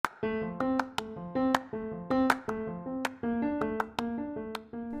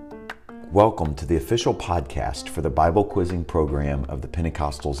Welcome to the official podcast for the Bible quizzing program of the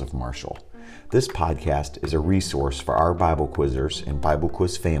Pentecostals of Marshall. This podcast is a resource for our Bible quizzers and Bible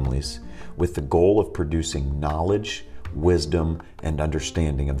quiz families with the goal of producing knowledge, wisdom, and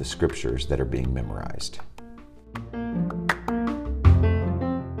understanding of the scriptures that are being memorized.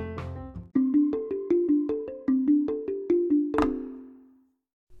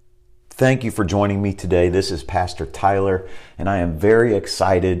 Thank you for joining me today. This is Pastor Tyler, and I am very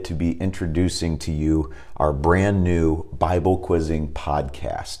excited to be introducing to you our brand new Bible quizzing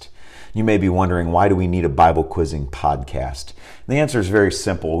podcast. You may be wondering, why do we need a Bible quizzing podcast? The answer is very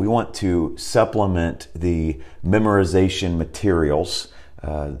simple. We want to supplement the memorization materials,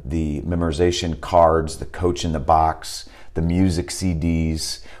 the memorization cards, the Coach in the Box, the music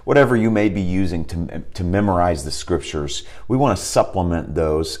CDs, whatever you may be using to memorize the scriptures. We want to supplement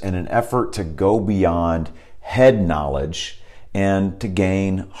those in an effort to go beyond head knowledge and to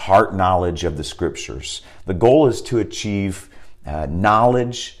gain heart knowledge of the scriptures. The goal is to achieve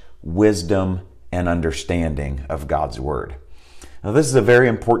knowledge, wisdom, and understanding of God's Word. Now, this is a very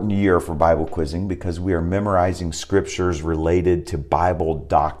important year for Bible quizzing because we are memorizing scriptures related to Bible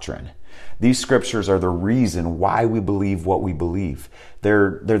doctrine. These scriptures are the reason why we believe what we believe.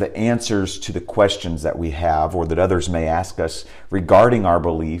 They're the answers to the questions that we have or that others may ask us regarding our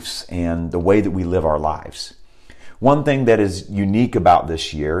beliefs and the way that we live our lives. One thing that is unique about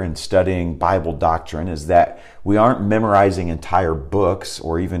this year in studying Bible doctrine is that we aren't memorizing entire books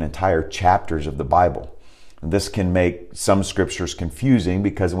or even entire chapters of the Bible. This can make some scriptures confusing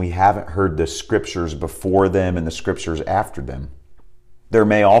because we haven't heard the scriptures before them and the scriptures after them. There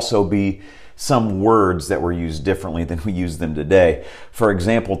may also be some words that were used differently than we use them today. For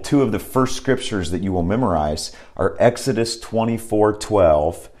example, two of the first scriptures that you will memorize are Exodus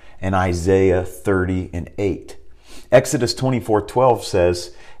 24:12 and Isaiah 30:8. Exodus 24:12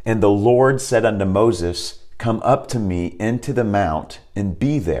 says, "And the Lord said unto Moses, Come up to me into the mount and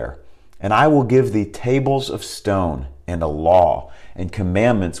be there, and I will give thee tables of stone and a law and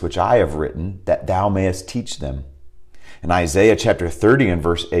commandments which I have written, that thou mayest teach them." And Isaiah chapter 30 and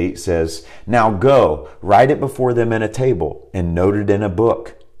verse 8 says, "Now go, write it before them in a table, and note it in a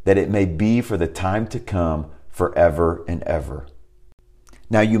book, that it may be for the time to come, forever and ever."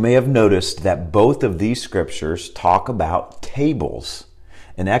 Now you may have noticed that both of these scriptures talk about tables.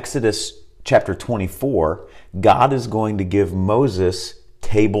 In Exodus chapter 24, God is going to give Moses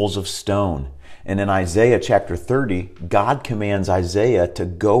tables of stone. And in Isaiah chapter 30, God commands Isaiah to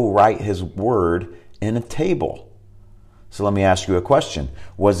go write his word in a table. So let me ask you a question.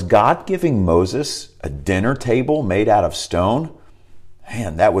 Was God giving Moses a dinner table made out of stone?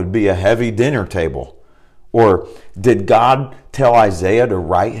 Man, that would be a heavy dinner table. Or did God tell Isaiah to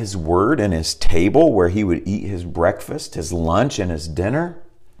write his word in his table where he would eat his breakfast, his lunch, and his dinner?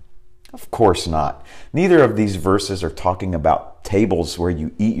 Of course not. Neither of these verses are talking about tables where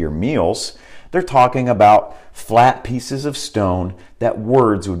you eat your meals. They're talking about flat pieces of stone that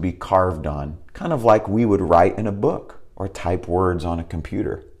words would be carved on, kind of like we would write in a book or type words on a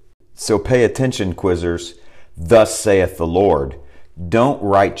computer. So pay attention, quizzers. Thus saith the Lord. Don't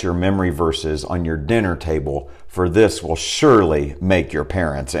write your memory verses on your dinner table, for this will surely make your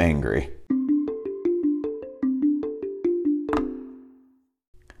parents angry.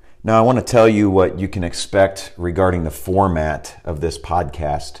 Now, I want to tell you what you can expect regarding the format of this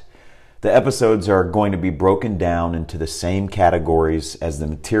podcast. The episodes are going to be broken down into the same categories as the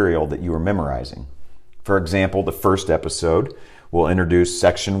material that you are memorizing. For example, the first episode will introduce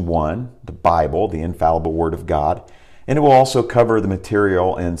section 1, the Bible, the infallible Word of God, and it will also cover the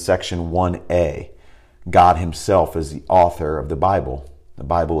material in section 1a. God Himself is the author of the Bible. The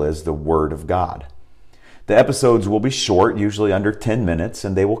Bible is the Word of God. The episodes will be short, usually under 10 minutes,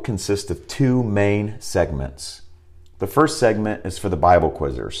 and they will consist of two main segments. The first segment is for the Bible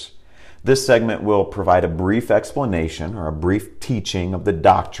quizzers. This segment will provide a brief explanation or a brief teaching of the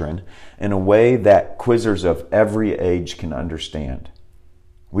doctrine in a way that quizzers of every age can understand.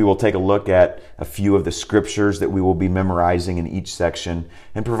 We will take a look at a few of the scriptures that we will be memorizing in each section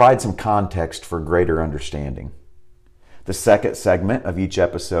and provide some context for greater understanding. The second segment of each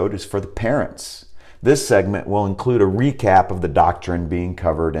episode is for the parents. This segment will include a recap of the doctrine being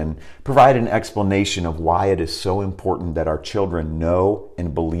covered and provide an explanation of why it is so important that our children know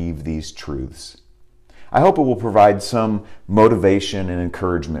and believe these truths. I hope it will provide some motivation and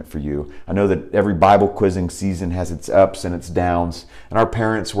encouragement for you. I know that every Bible quizzing season has its ups and its downs, and our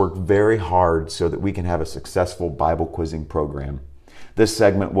parents work very hard so that we can have a successful Bible quizzing program. This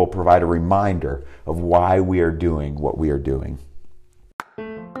segment will provide a reminder of why we are doing what we are doing.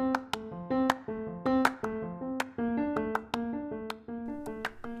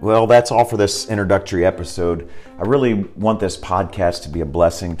 Well, that's all for this introductory episode. I really want this podcast to be a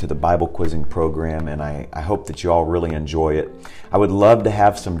blessing to the Bible quizzing program, and I hope that you all really enjoy it. I would love to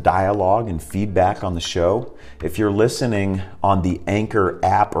have some dialogue and feedback on the show. If you're listening on the Anchor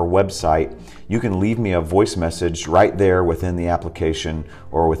app or website, you can leave me a voice message right there within the application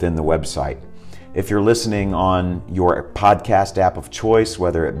or within the website. If you're listening on your podcast app of choice,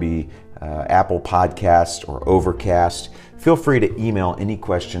 whether it be Apple Podcast or Overcast, feel free to email any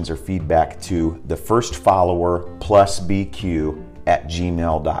questions or feedback to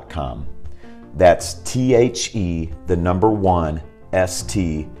thefirstfollower+bq@gmail.com. That's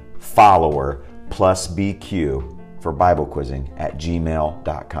THE1ST follower+bq for Bible quizzing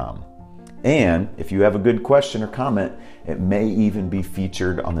 @gmail.com. And if you have a good question or comment, it may even be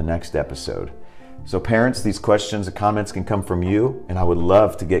featured on the next episode. So parents, these questions and comments can come from you, and I would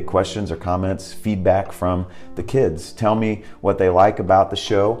love to get questions or comments, feedback from the kids. Tell me what they like about the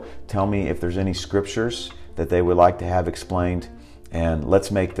show. Tell me if there's any scriptures that they would like to have explained, and let's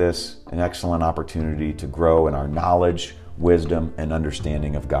make this an excellent opportunity to grow in our knowledge, wisdom, and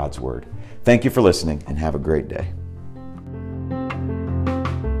understanding of God's Word. Thank you for listening, and have a great day.